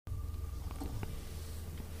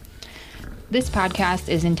This podcast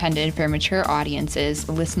is intended for mature audiences.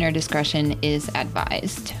 Listener discretion is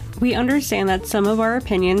advised. We understand that some of our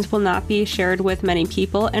opinions will not be shared with many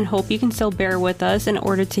people and hope you can still bear with us in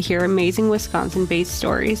order to hear amazing Wisconsin-based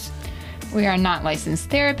stories. We are not licensed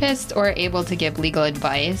therapists or able to give legal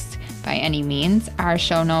advice by any means. Our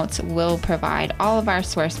show notes will provide all of our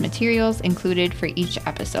source materials included for each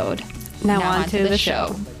episode. Now on to the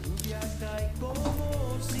show.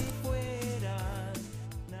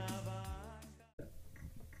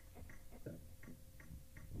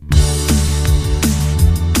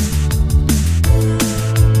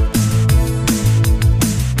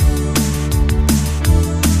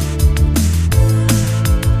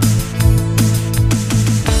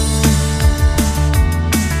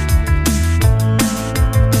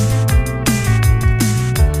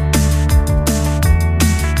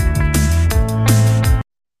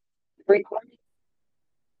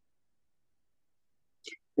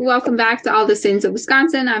 Welcome back to All the Sins of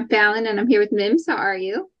Wisconsin. I'm Fallon and I'm here with Mims. How are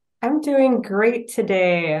you? I'm doing great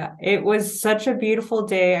today. It was such a beautiful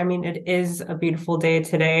day. I mean, it is a beautiful day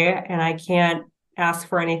today, and I can't ask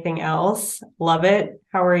for anything else. Love it.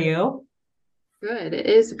 How are you? Good. It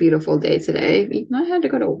is a beautiful day today. Even though I had to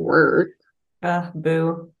go to work.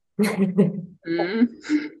 Boo. Mm.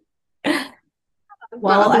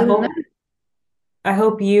 Well, I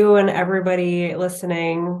hope you and everybody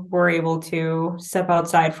listening were able to step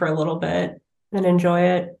outside for a little bit and enjoy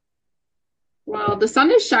it. Well, the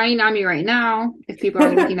sun is shining on me right now. If people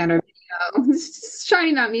are looking at our video, it's just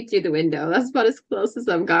shining on me through the window. That's about as close as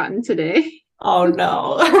I've gotten today. Oh,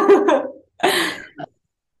 no.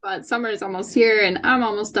 But summer is almost here and I'm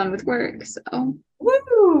almost done with work. So,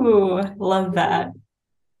 woo! Love that.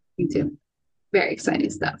 Me too. Very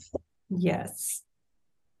exciting stuff. Yes.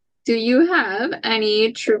 Do you have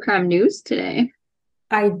any true crime news today?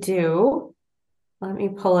 I do. Let me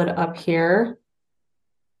pull it up here.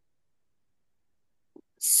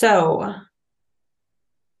 So,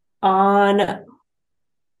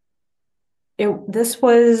 this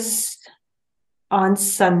was on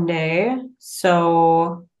Sunday.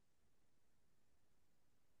 So,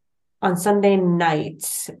 on Sunday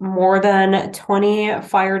night, more than 20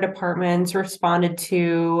 fire departments responded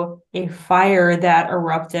to a fire that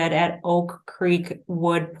erupted at Oak Creek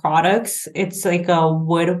Wood Products. It's like a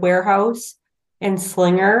wood warehouse in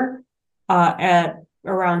Slinger at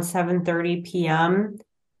around 7:30 p.m.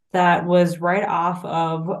 That was right off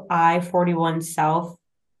of I-41 South.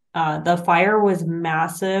 The fire was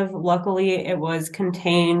massive. Luckily, it was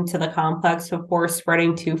contained to the complex before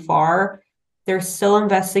spreading too far. They're still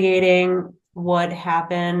investigating what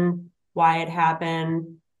happened, why it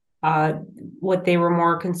happened. What they were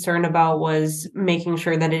more concerned about was making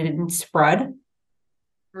sure that it didn't spread.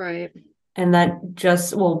 Right. And that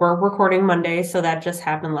we're recording Monday, so that just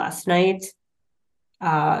happened last night.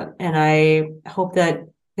 And I hope that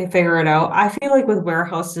they figure it out. I feel like with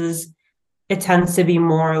warehouses, it tends to be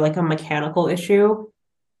more like a mechanical issue.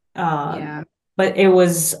 Yeah. But it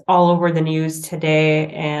was all over the news today,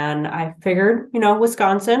 and I figured,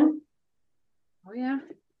 Wisconsin. Oh, yeah.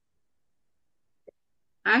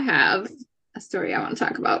 I have a story I want to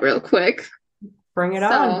talk about real quick. Bring it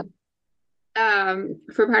on.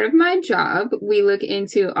 For part of my job, we look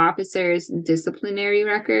into officers' disciplinary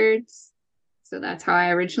records. So that's how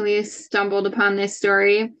I originally stumbled upon this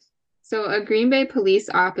story. So a Green Bay police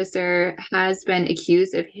officer has been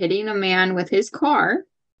accused of hitting a man with his car.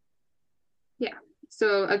 Yeah.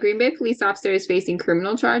 So a Green Bay police officer is facing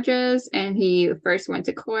criminal charges, and he first went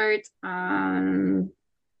to court on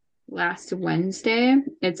last Wednesday.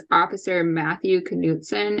 It's Officer Matthew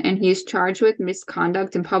Knutson, and he's charged with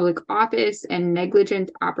misconduct in public office and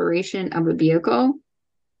negligent operation of a vehicle.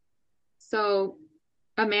 So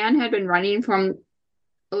a man had been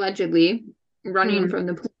allegedly running from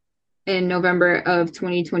the police in November of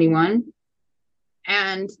 2021.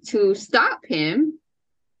 And to stop him,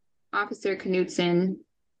 Officer Knutson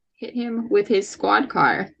hit him with his squad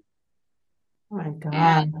car. Oh my God.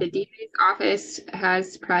 And the DA's office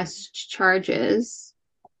has pressed charges.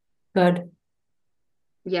 Good.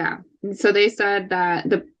 Yeah. So they said that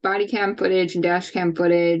the body cam footage and dash cam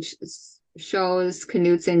footage shows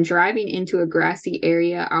Knutson driving into a grassy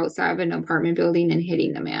area outside of an apartment building and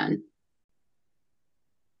hitting the man.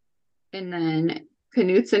 And then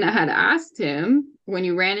Knutson had asked him, when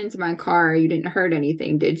you ran into my car, you didn't hurt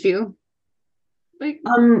anything, did you?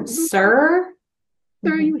 Sir?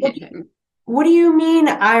 Sir, you hit him. What do you mean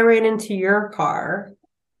I ran into your car?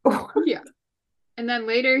 Yeah. And then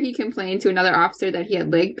later he complained to another officer that he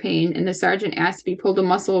had leg pain, and the sergeant asked if he pulled a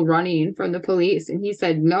muscle running from the police, and he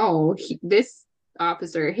said, no, this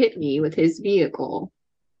officer hit me with his vehicle.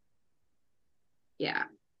 Yeah.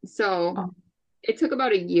 So Oh, it took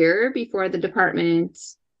about a year before the department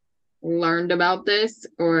learned about this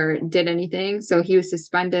or did anything. So he was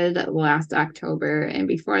suspended last October. And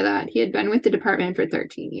before that, he had been with the department for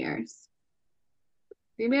 13 years.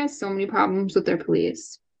 Green Bay has so many problems with their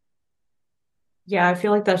police. yeah, I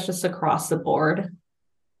feel like that's just across the board.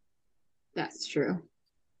 That's true.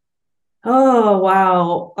 Oh,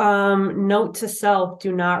 wow. Note to self,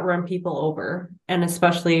 do not run people over. And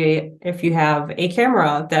especially if you have a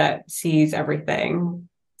camera that sees everything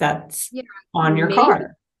that's Yeah, on your maybe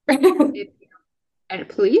car. if you're a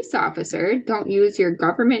police officer, don't use your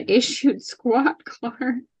government issued squad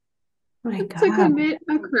car My to God. commit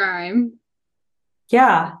a crime.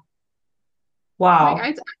 Yeah. Like Wow.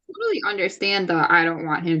 I totally understand the I don't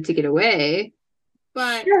want him to get away,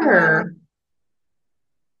 but Sure.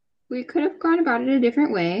 we could have gone about it a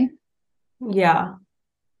different way. Yeah.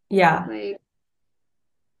 Yeah. Like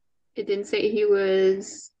it didn't say he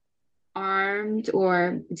was armed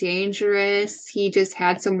or dangerous. He just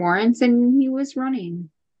had some warrants and he was running.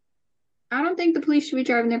 I don't think the police should be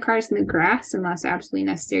driving their cars in the grass unless absolutely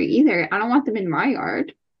necessary either. I don't want them in my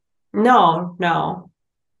yard. No, no.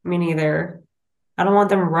 Me neither. I don't want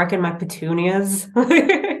them wrecking my petunias.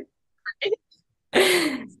 I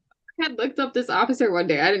had looked up this officer one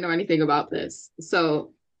day. I didn't know anything about this.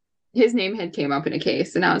 So his name had came up in a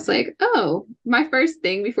case and I was like, oh, my first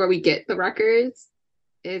thing before we get the records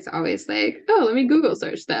is always like, oh, let me Google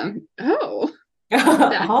search them.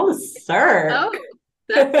 That Oh, sir. oh,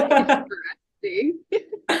 that's interesting.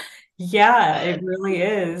 Yeah, it really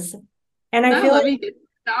is. And I Now feel let like, me get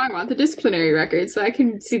now I want the disciplinary records so I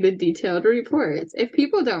can see the detailed reports. If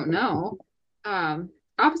people don't know, um,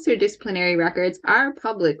 officer disciplinary records are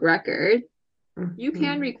public record. You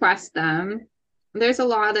can Mhm. request them. There's a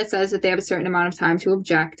law that says that they have a certain amount of time to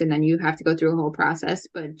object, and then you have to go through a whole process,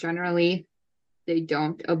 but generally they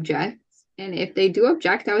don't object. And if they do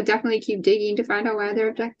object, I would definitely keep digging to find out why they're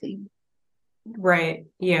objecting. Right.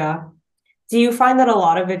 Yeah. Do you find that a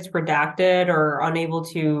lot of it's redacted or unable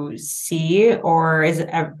to see, or is it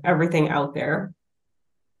everything out there?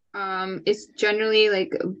 It's generally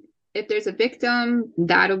like if there's a victim,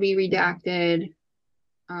 that'll be redacted.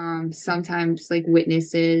 Sometimes like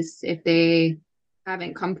witnesses, if they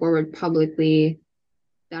haven't come forward publicly,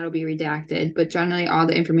 that'll be redacted. But generally, all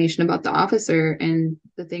the information about the officer and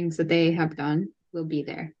the things that they have done will be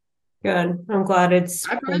there. Good. I'm glad it's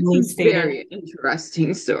I've read plainly some stated. very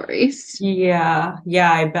interesting stories. Yeah.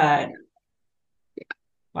 Yeah, I bet.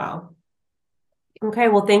 Wow. Okay,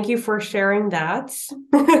 well, thank you for sharing that.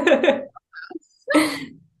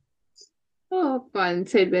 Oh, fun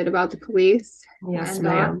tidbit about the police Yes, and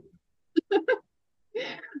dogs. ma'am.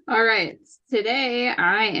 All right. Today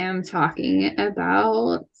I am talking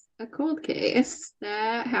about a cold case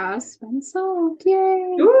that has been solved.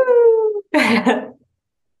 Yay. Woo! I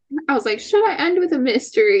was like, should I end with a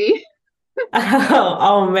mystery? Oh,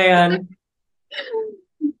 oh man.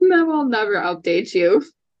 That will never update you.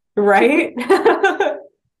 Right?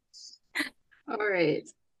 All right.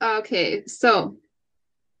 Okay. So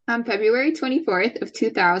on February 24th of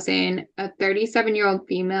 2000, a 37-year-old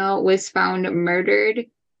female was found murdered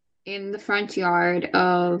in the front yard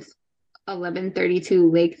of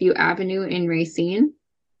 1132 Lakeview Avenue in Racine.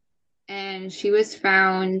 And she was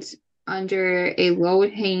found under a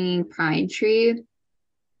low-hanging pine tree.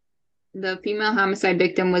 The female homicide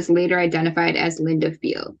victim was later identified as Linda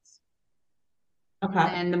Fields. And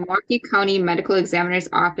Okay. then the Milwaukee County Medical Examiner's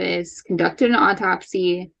Office conducted an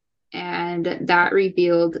autopsy, and that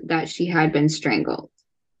revealed that she had been strangled.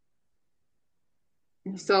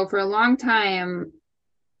 So for a long time,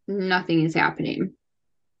 nothing is happening.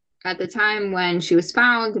 At the time when she was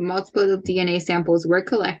found, multiple DNA samples were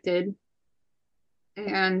collected,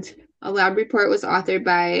 and a lab report was authored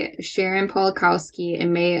by Sharon Polakowski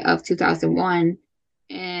in May of 2001.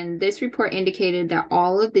 And this report indicated that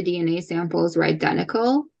all of the DNA samples were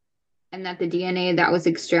identical and that the DNA that was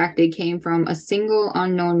extracted came from a single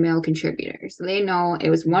unknown male contributor. So they know it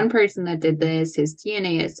was one person that did this. His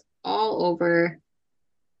DNA is all over,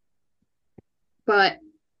 but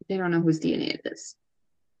they don't know whose DNA it is.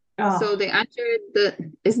 So Oh, they entered the,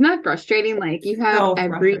 isn't that frustrating? Like you have so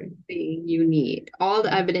everything frustrating. you need, all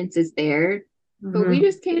the evidence is there, but we Hmm.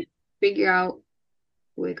 just can't figure out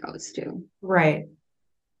who it goes to. Right.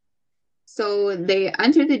 So they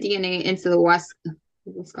entered the DNA into the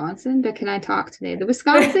Wisconsin, but can I talk today? The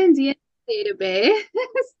Wisconsin DNA database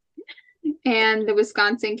and the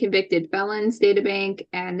Wisconsin Convicted Felons Databank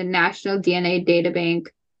and the National DNA Databank,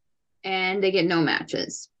 and they get no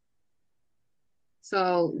matches.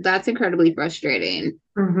 So that's incredibly frustrating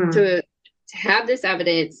Hmm. to have this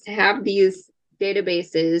evidence, to have these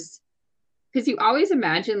databases, because you always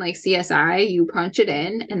imagine like CSI, you punch it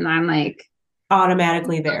in and then like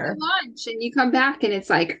Automatically go to there. lunch and you come back and it's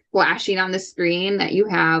like flashing on the screen that you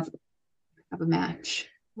have a match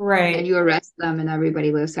and Right. you arrest them and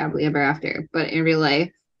everybody lives happily ever after. But in real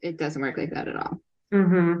life, it doesn't work like that at all.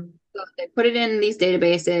 Mm-hmm. So they put it in these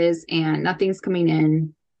databases and nothing's coming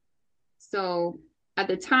in. So at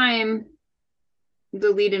the time,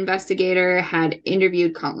 the lead investigator had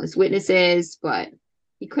interviewed countless witnesses, but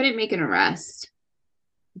he couldn't make an arrest.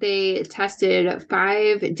 They tested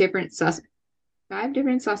five different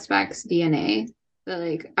suspects' DNA.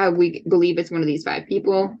 Like we believe it's one of these five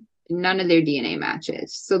people. None of their DNA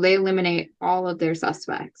matches, so they eliminate all of their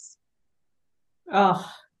suspects. Oh,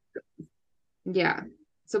 Yeah.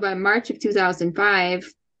 So by March of 2005,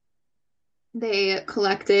 they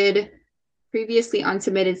collected previously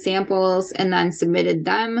unsubmitted samples and then submitted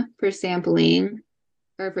them for sampling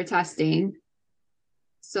or for testing.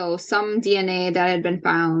 So some DNA that had been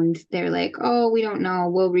found, they're like, oh, we don't know.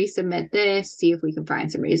 We'll resubmit this, see if we can find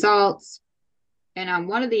some results. And on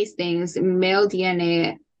one of these things, male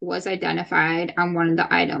DNA was identified on one of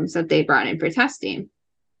the items that they brought in for testing.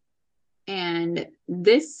 And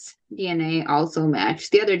this DNA also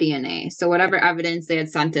matched the other DNA. So whatever evidence they had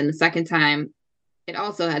sent in the second time, it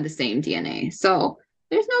also had the same DNA. So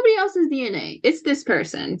there's nobody else's DNA. It's this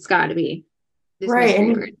person. It's got to be this right.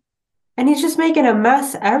 mystery person. And he's just making a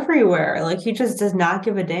mess everywhere. Like he just does not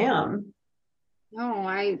give a damn.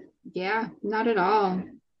 No, yeah, not at all.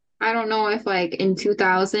 I don't know if like in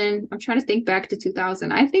 2000, I'm trying to think back to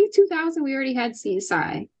 2000. I think 2000 we already had CSI. So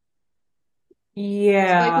like we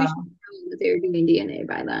Yeah. should know that they were doing DNA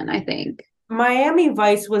by then, I think. Miami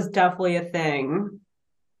Vice was definitely a thing,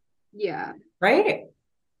 Yeah, right?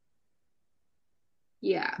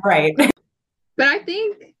 yeah. Right. But I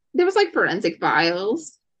think there was like forensic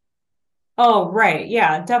files. Oh, right.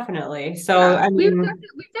 Yeah, definitely. So, Yeah, I mean,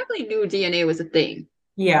 we definitely knew DNA was a thing,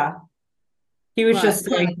 yeah, he was but just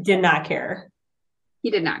like, apparently did not care. he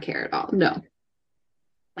did not care at all. No.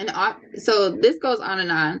 And so this goes on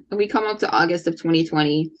and on. And we come up to August of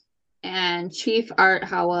 2020, and Chief Art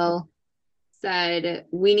Howell said,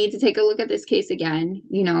 we need to take a look at this case again.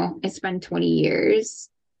 You know, it's been 20 years.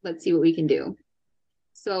 Let's see what we can do.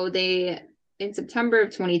 So in September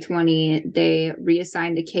of 2020, they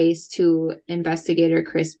reassigned the case to investigator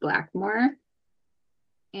Chris Blackmore.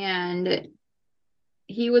 And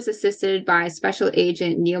he was assisted by Special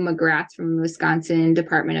Agent Neil McGrath from the Wisconsin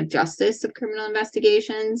Department of Justice of Criminal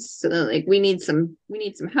Investigations. So like we need some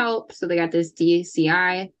help. So they got this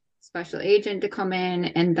DCI special agent to come in,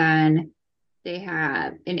 and then they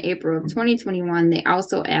have in April of 2021, they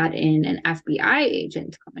also add in an FBI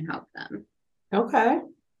agent to come and help them. Okay.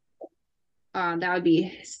 That would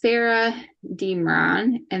be Sarah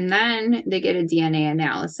Deemron. And then they get a DNA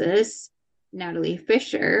analysis, Natalie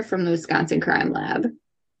Fisher from the Wisconsin Crime Lab.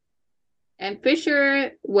 And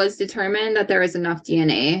Fisher was determined that there was enough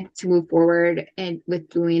DNA to move forward with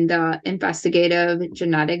doing the investigative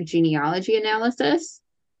genetic genealogy analysis.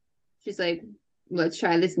 She's like, let's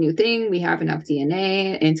try this new thing. We have enough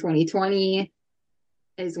DNA. In 2020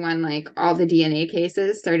 is when like all the DNA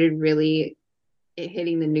cases started really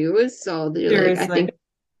hitting the news. So they're like, I think Seriously.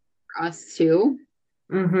 for us too.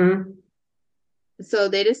 Mm-hmm. So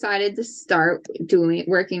they decided to start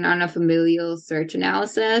working on a familial search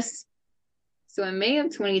analysis. So in May of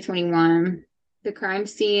 2021, the crime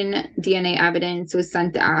scene DNA evidence was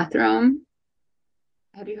sent to Othram.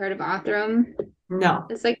 Have you heard of Othram? No.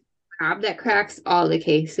 It's like a lab that cracks all the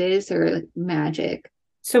cases or like magic.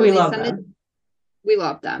 So So we they love send it, them. we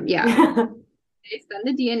love them, yeah. They send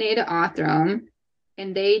the DNA to Othram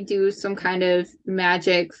and they do some kind of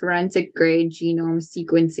magic forensic grade genome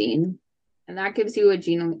sequencing. And that gives you a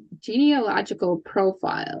genealogical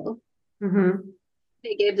profile. Mm-hmm.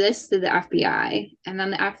 They gave this to the FBI, and then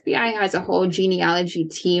the FBI has a whole genealogy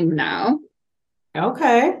team now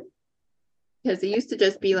Okay. because it used to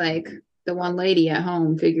just be like the one lady at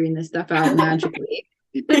home figuring this stuff out magically.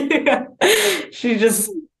 Yeah. She just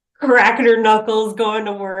cracking her knuckles going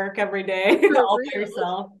to work every day For all by real.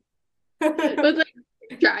 herself. With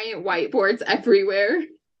like giant whiteboards everywhere.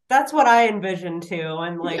 That's what I envision too.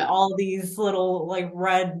 And like Yeah. all these little like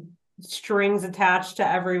red strings attached to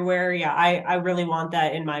everywhere. Yeah, I really want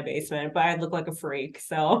that in my basement, but I'd look like a freak.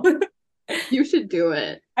 So You should do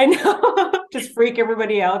it. I know. Just freak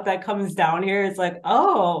everybody out that comes down here. It's like,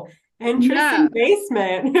 oh, Yeah. interesting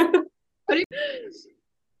basement.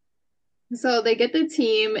 So they get the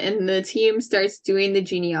team, and the team starts doing the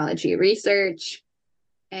genealogy research.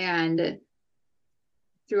 And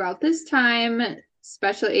throughout this time,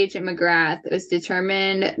 Special Agent McGrath was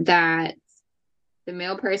determined that the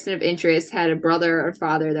male person of interest had a brother or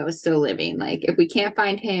father that was still living. Like, if we can't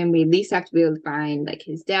find him, we at least have to be able to find like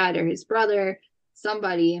his dad or his brother,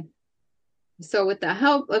 somebody. So, with the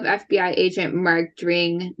help of FBI agent Mark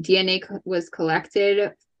Dring, DNA was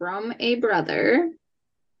collected from a brother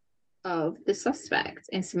of the suspect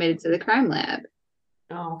and submitted to the crime lab.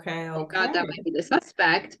 Okay, They thought that okay. might be the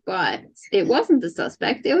suspect, but it wasn't the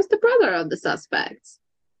suspect. It was the brother of the suspect.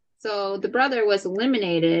 So the brother was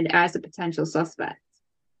eliminated as a potential suspect.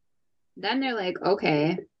 Then they're like,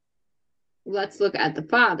 okay, let's look at the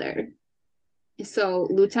father. So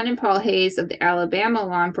Lieutenant Paul Hayes of the Alabama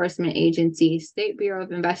Law Enforcement Agency, State Bureau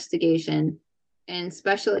of Investigation, and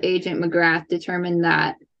Special Agent McGrath determined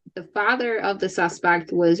that the father of the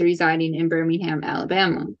suspect was residing in Birmingham,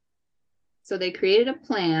 Alabama. So they created a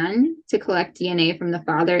plan to collect DNA from the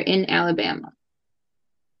father in Alabama.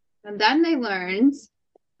 And then they learned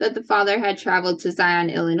that the father had traveled to Zion,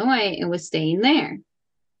 Illinois, and was staying there.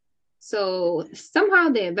 So somehow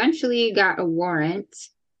they eventually got a warrant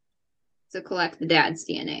to collect the dad's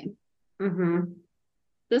DNA. Mm-hmm.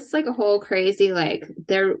 This is like a whole crazy, like,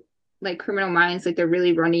 they're like criminal minds, like they're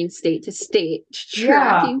really running state to state, Yeah,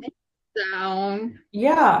 tracking down.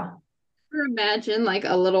 yeah. Or imagine like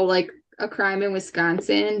a little, like a crime in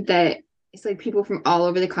Wisconsin that it's like people from all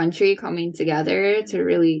over the country coming together to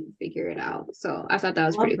really figure it out. So I thought that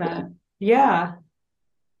was Love pretty that. cool. Yeah.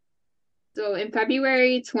 So in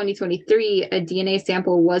February 2023, a DNA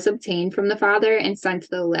sample was obtained from the father and sent to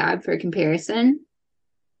the lab for comparison.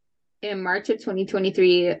 In March of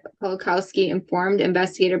 2023, Polakowski informed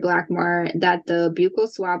investigator Blackmore that the buccal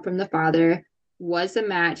swab from the father was a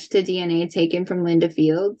match to DNA taken from Linda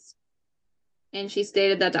Fields. And she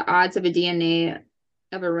stated that the odds of a DNA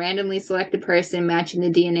of a randomly selected person matching the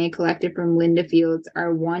DNA collected from Linda Fields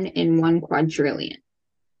are 1 in 1 quadrillion.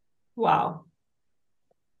 Wow.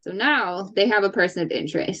 So now they have a person of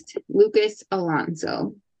interest, Lucas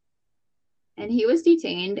Alonso. And he was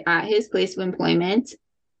detained at his place of employment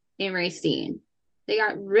in Racine. They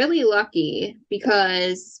got really lucky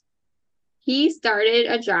because he started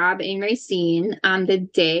a job in Racine on the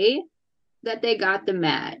day that they got the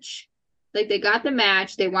match. Like, they got the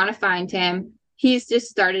match, they want to find him. He's just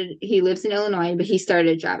started, he lives in Illinois, but he started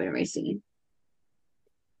a job in Racine.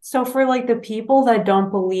 So for like the people that don't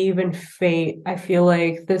believe in fate, I feel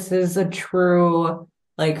like this is a true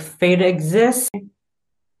like fate exists.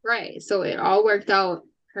 Right. So it all worked out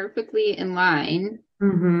perfectly in line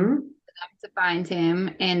Mm-hmm. to find him.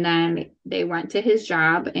 And then they went to his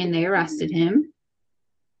job and they arrested him.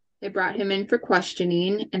 They brought him in for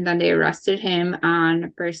questioning and then they arrested him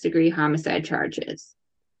on first-degree homicide charges.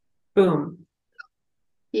 Boom.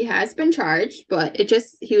 He has been charged, but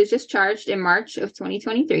he was just charged in March of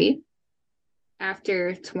 2023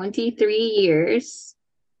 after 23 years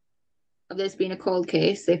of this being a cold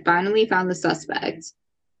case. They finally found the suspect.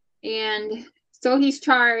 And so he's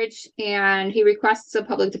charged and he requests a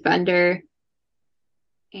public defender.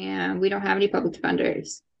 And we don't have any public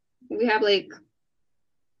defenders. We have like,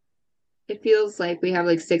 it feels like we have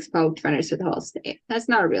like 6 public defenders for the whole state. That's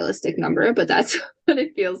not a realistic number, but that's what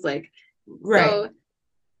it feels like. Right. So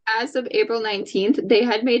as of April 19th, they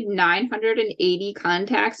had made 980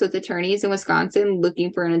 contacts with attorneys in Wisconsin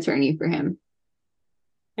looking for an attorney for him.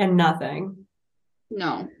 And nothing.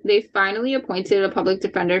 No, they finally appointed a public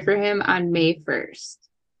defender for him on May 1st.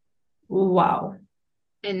 Wow.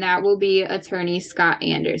 And that will be attorney Scott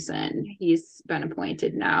Anderson. He's been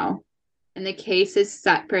appointed now. And the case is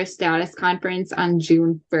set for a status conference on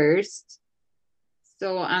June 1st.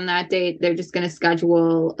 So on that date, they're just going to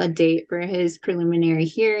schedule a date for his preliminary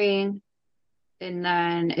hearing. And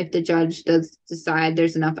then if the judge does decide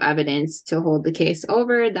there's enough evidence to hold the case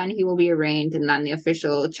over, then he will be arraigned and then the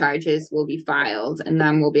official charges will be filed. And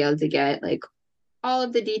then we'll be able to get like all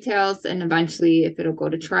of the details and eventually if it'll go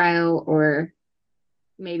to trial or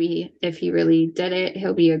maybe if he really did it,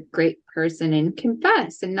 he'll be a great person and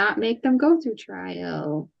confess and not make them go through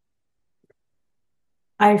trial.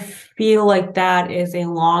 I feel like that is a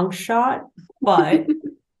long shot, but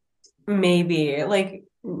maybe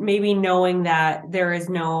knowing that there is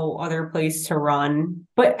no other place to run.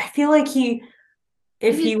 But I feel like if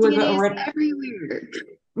And he his was DNA is already, everywhere.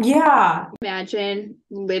 yeah. Imagine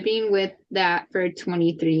living with that for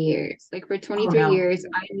 23 years. Like for Oh 23 no. years,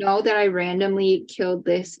 I know that I randomly killed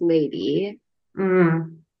this lady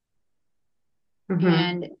Mm. Mm-hmm.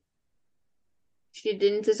 and she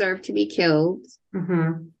didn't deserve to be killed.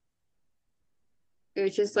 Mm-hmm. It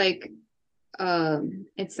was just like,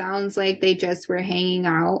 it sounds like they just were hanging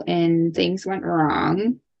out and things went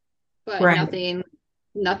wrong, but Right.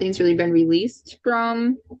 nothing's really been released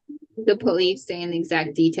from the police saying the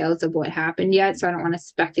exact details of what happened yet, so I don't want to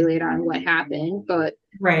speculate on what happened, but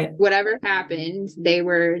Right. whatever happened, they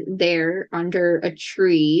were there under a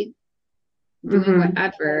tree doing Mm-hmm.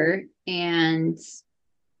 whatever, and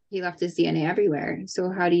he left his DNA everywhere. So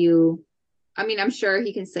how do you, I mean, I'm sure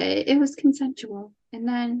he can say it was consensual, and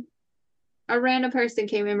then a random person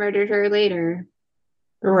came and murdered her later in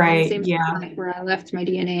the Right. same Yeah. spot where I left my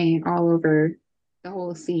DNA all over the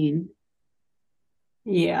whole scene.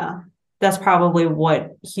 Yeah. That's probably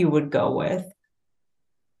what he would go with.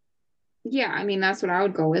 Yeah, I mean, that's what I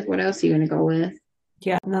would go with. What else are you going to go with?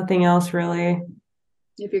 Yeah. Nothing else really.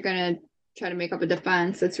 If you're going to try to make up a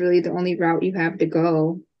defense, that's really the only route you have to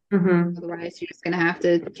go. Mm-hmm. Otherwise, you're just going to have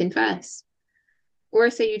to confess. Or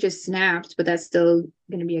say you just snapped, but that's still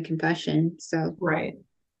going to be a confession. So, Right.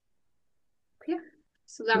 yeah.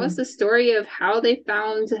 So that was the story of how they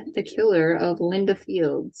found the killer of Linda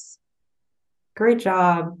Fields. Great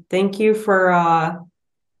job. Thank you for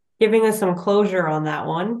giving us some closure on that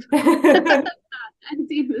one.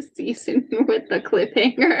 Ending the season with the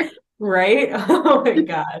cliffhanger. Right? Oh my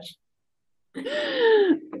gosh.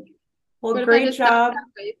 Well, What if I great just stopped job.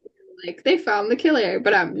 halfway through, like they found the killer,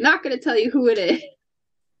 but I'm not going to tell you who it is.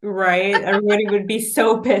 Right? Everybody would be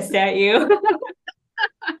so pissed at you.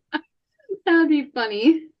 That would be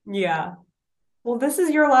funny. Yeah. Well, this is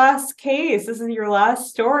your last case. This is your last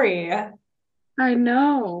story. It's I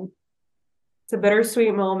know. a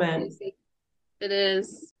bittersweet moment. It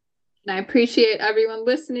is. And I appreciate everyone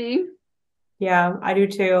listening. Yeah, I do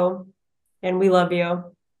too. And we love you.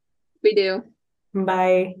 We do.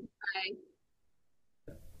 Bye. Bye.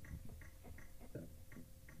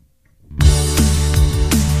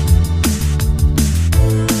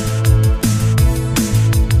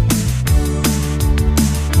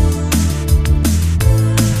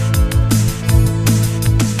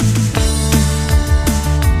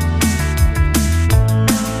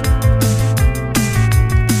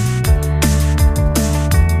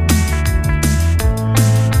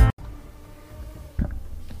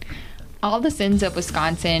 All the Sins of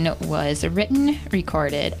Wisconsin was written,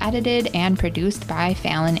 recorded, edited, and produced by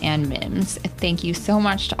Fallon and Mims. Thank you so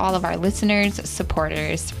much to all of our listeners,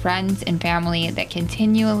 supporters, friends, and family that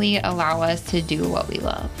continually allow us to do what we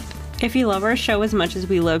love. If you love our show as much as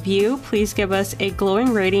we love you, please give us a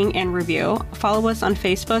glowing rating and review. Follow us on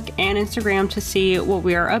Facebook and Instagram to see what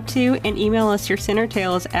we are up to, and email us your sin or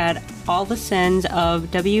tales at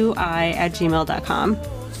allthesinsofwi@gmail.com.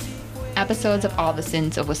 Episodes of All the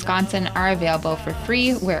Sins of Wisconsin are available for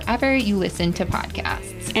free wherever you listen to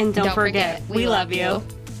podcasts. And don't forget, we love you.